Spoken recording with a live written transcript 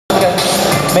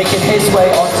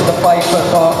5-foot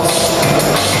box.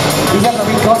 He's having a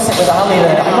wee gossip with Ali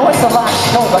there. I know it's the last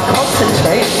shot, but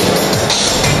concentrate.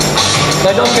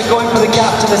 Now Duncan going for the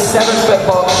gap to the 7-foot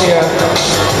box here.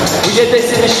 We did this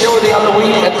in the show the other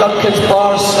week, and Duncan's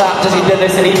bar snapped as he did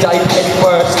this, and he dived head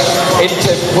first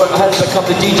into what has become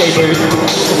the DJ booth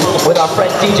with our friend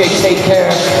DJ Take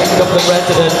Care, Dublin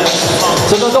resident.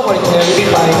 So no, don't worry, Claire, you'll be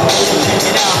fine.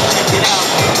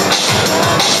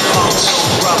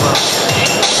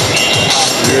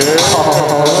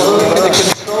 Oh, look at the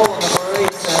control on the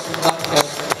brace there from Duncan.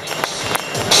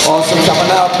 Awesome,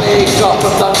 coming out, big drop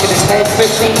from Duncan, his head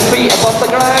 15 feet above the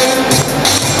ground.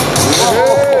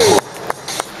 Oh.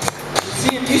 You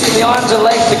see him using the arms and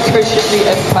legs to cushion the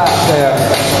impact there.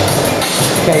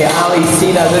 Okay, Ali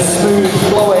Cena, the smooth,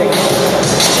 flowing,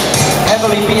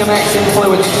 heavily BMX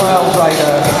influenced trials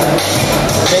rider.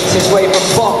 Makes his way from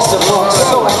box to box.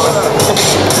 So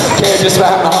okay, just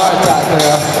about having a heart attack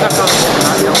there.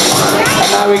 And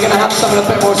now we're going to have something a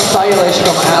bit more stylish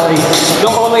from Ali.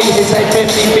 Not only is his head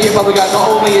 15 feet above the ground, not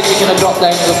only is he going to drop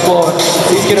down to the floor,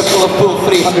 he's going to pull a full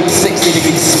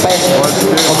 360-degree spin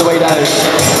on the way down.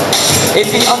 If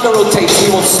he under-rotates,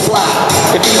 he will splat.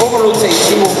 If he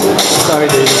over-rotates, he will... Sorry,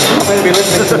 dude. I'm going to be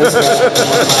listening to this guy.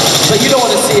 But you don't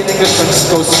want to see an Englishman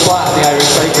go splat in the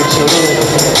Irish cycling show, do you?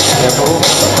 Careful.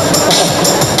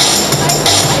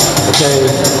 Okay.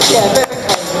 Yeah, a bit of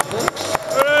encouragement.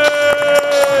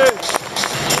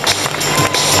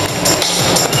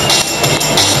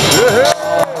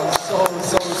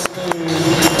 So smooth.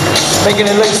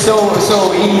 Making it look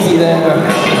so easy there.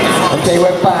 Okay,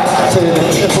 we're back to the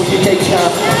triple UK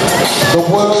champ, the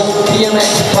world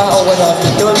BMX battle winner,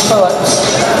 Dylan Phillips.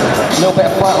 A little bit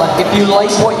of flat left. If you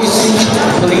like what you see,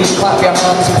 please clap your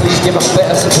hands, please give a bit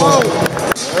of support.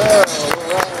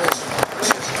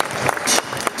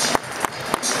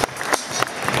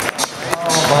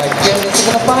 Oh my goodness, he's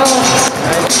gonna balance.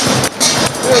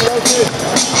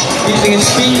 Using his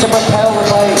feet to propel the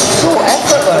bike, so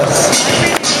effortless.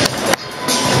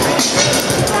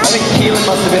 I think Keelan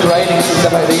must have been riding since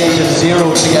about the age of 0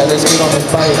 to get this good on his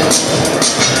bike.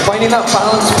 Finding that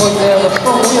balance point there on the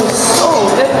front wheel is so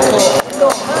difficult. No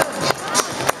hand.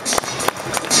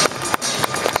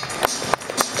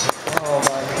 Oh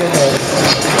my goodness.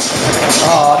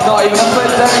 Oh, not even a foot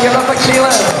down. Give up a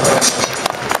Keelan.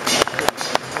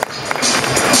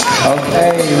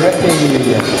 Okay,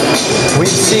 Ricky.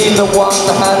 We've seen the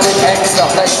one-handed X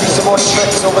up. Let's see some more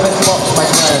tricks over this box, my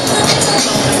friend.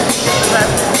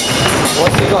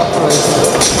 What's he got for us?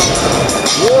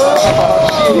 Oh,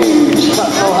 huge!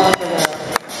 That's no hander there.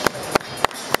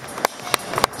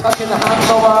 Tucking the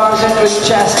handlebars into his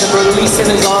chest and releasing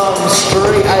his arms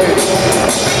straight out.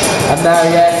 And now,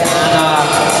 yes,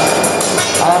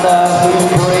 Anna, who's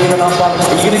brave enough. Are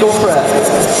you going to go for it?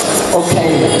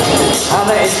 Okay.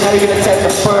 Anna is now going to take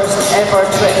the first ever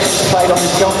trick tried on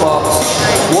the jump box.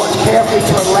 Watch carefully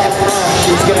to her left hand.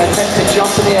 She's going to attempt to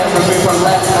jump in the air and remove her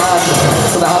left hand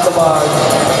from the handlebars.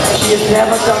 She has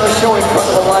never done a show in front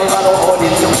of a live adult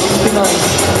audience, so please be nice.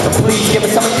 And please give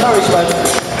us some encouragement.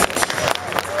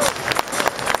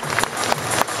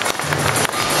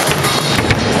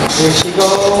 Here she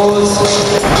goes.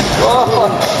 Oh.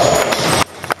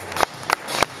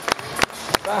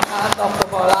 Hand off the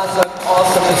bar, that's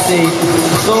awesome to see.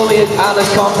 Slowly Anna's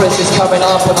conference is coming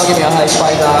up, and I'll give you a high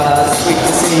five to Anna. It's sweet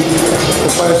to see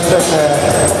the first trick there.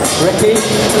 Ricky?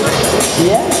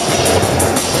 Yeah?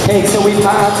 Okay, so we've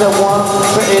had the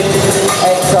one-footed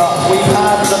X up. We've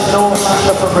had the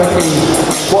no-hander from Ricky.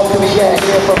 What can we get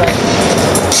here from it?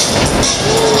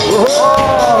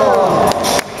 Oh!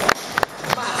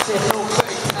 Massive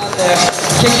no-footed hand there.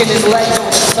 Kicking his legs over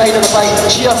the side of the bike,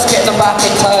 just getting them back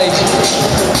in time.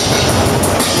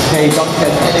 Okay,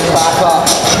 Duncan heading back up.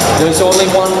 There's only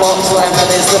one box left, and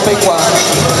it's the big one.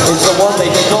 It's the one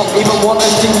they did not even want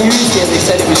us to use here. They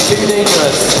said it was too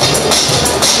dangerous.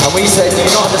 And we said, do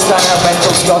you not understand how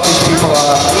mental Scottish people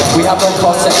are? We have no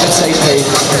concept of safety.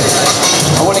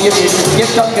 I want to give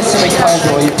Duncan some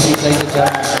encouragement, will you please, ladies and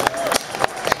gentlemen.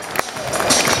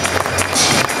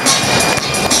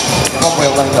 One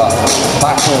wheel lined up,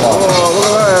 back wheel up.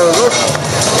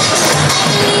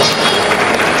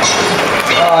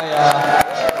 Oh yeah.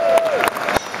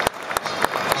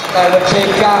 Now the big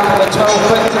gap from the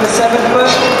 12-foot to the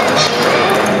 7-foot.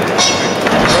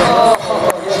 Oh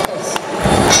yes.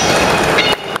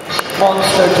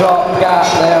 Monster drop gap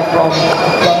there from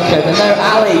Duncan. And now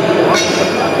Ali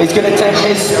is going to attempt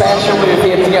his special move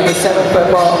here to get the 7-foot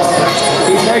box.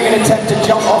 He's now going to attempt to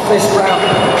jump off this ramp.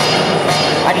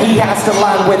 And he has to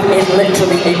land within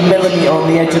literally a millimetre on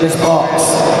the edge of this box,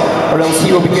 or else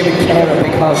he will be giving Claire a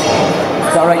big hug.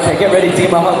 Is that right? Okay, get ready to give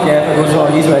him a hug, yeah, if it goes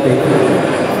wrong. He's ready.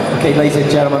 Okay, ladies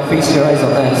and gentlemen, feast your eyes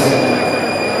on this.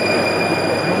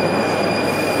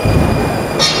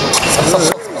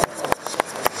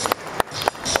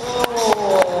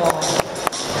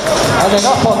 And then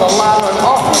up on the ladder and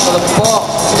up onto the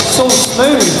box. It's so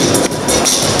smooth.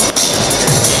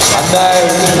 And now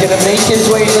he's going to make his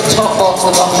way to the top box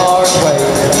the hard way.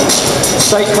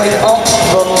 Cycling up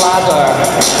the ladder.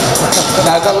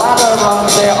 Now the ladder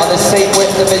rungs there are the same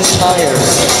width of his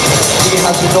tyres. He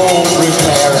has no room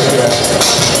to air here.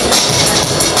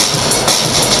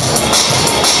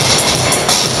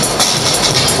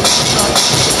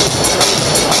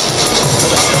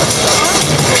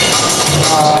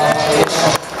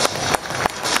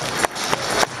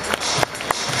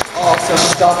 Awesome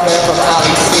stuff there from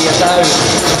Ali C. Now,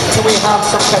 can we have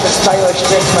some kind of stylish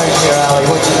dismount here, Ali?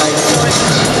 What do you think?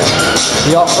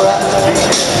 You up for it?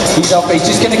 He's up. He's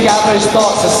just going to gather his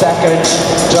thoughts a second,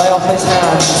 dry off his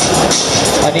hands,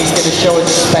 and he's going to show us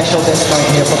a special dismount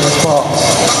here from this box.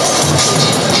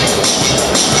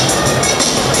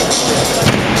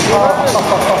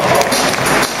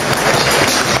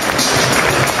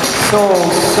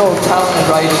 So talented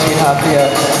riders we have here.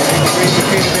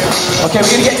 Okay,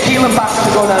 we're going to get Keelan back to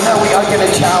go now. Now we are going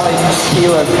to challenge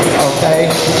Keelan,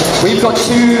 okay? We've got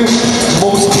two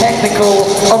most technical,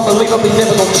 unbelievably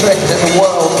difficult tricks in the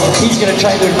world. He's going to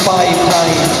try to do 5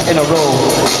 times in a row.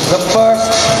 The first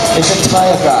is a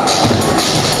tire grab.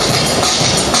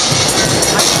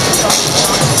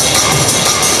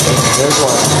 There's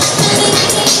one.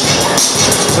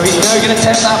 So he's now going to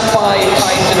attempt that 5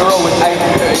 times in a row without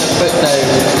putting a foot down.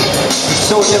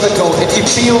 It's so difficult. If you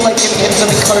feel like giving him some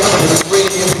encouragement, it's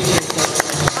really appreciated.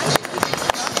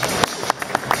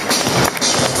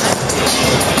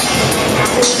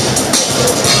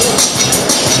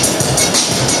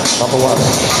 Number 1.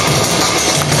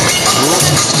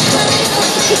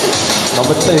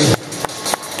 Number 2.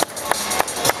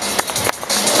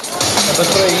 Number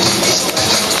 3.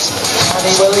 And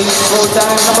he will slow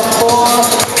down. Number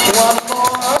 4. 1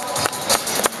 more.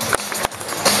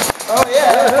 Oh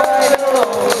yeah, 5 in a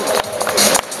row.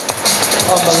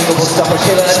 Unbelievable stuff for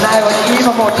Keelan. And now an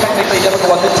even more technically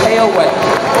difficult one, the tail whip.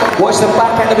 Watch the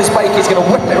back end of his bike, he's going to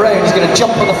whip it round, he's going to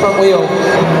jump on the front wheel.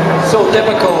 So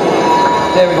difficult.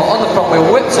 There we go, on the front wheel,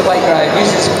 whips the bike around,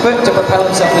 uses his foot to propel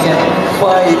himself again.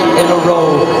 5 in a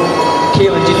row.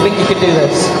 Keelan, do you think you can do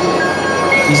this?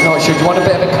 He's not sure. Do you want a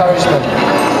bit of encouragement?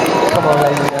 Come on,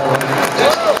 ladies and gentlemen.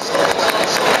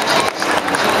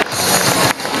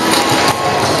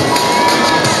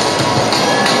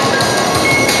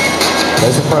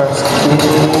 There's the first.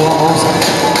 Ooh, almost.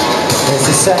 There's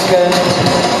the second.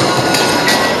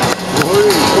 Ooh,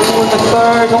 and the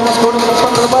third. Almost going to the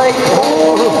front of the bike.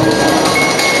 Ooh.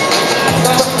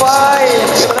 Number 5.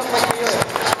 Give it up for Keelan.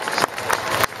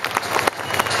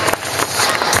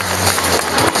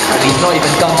 And he's not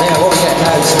even done there. Oh, yeah.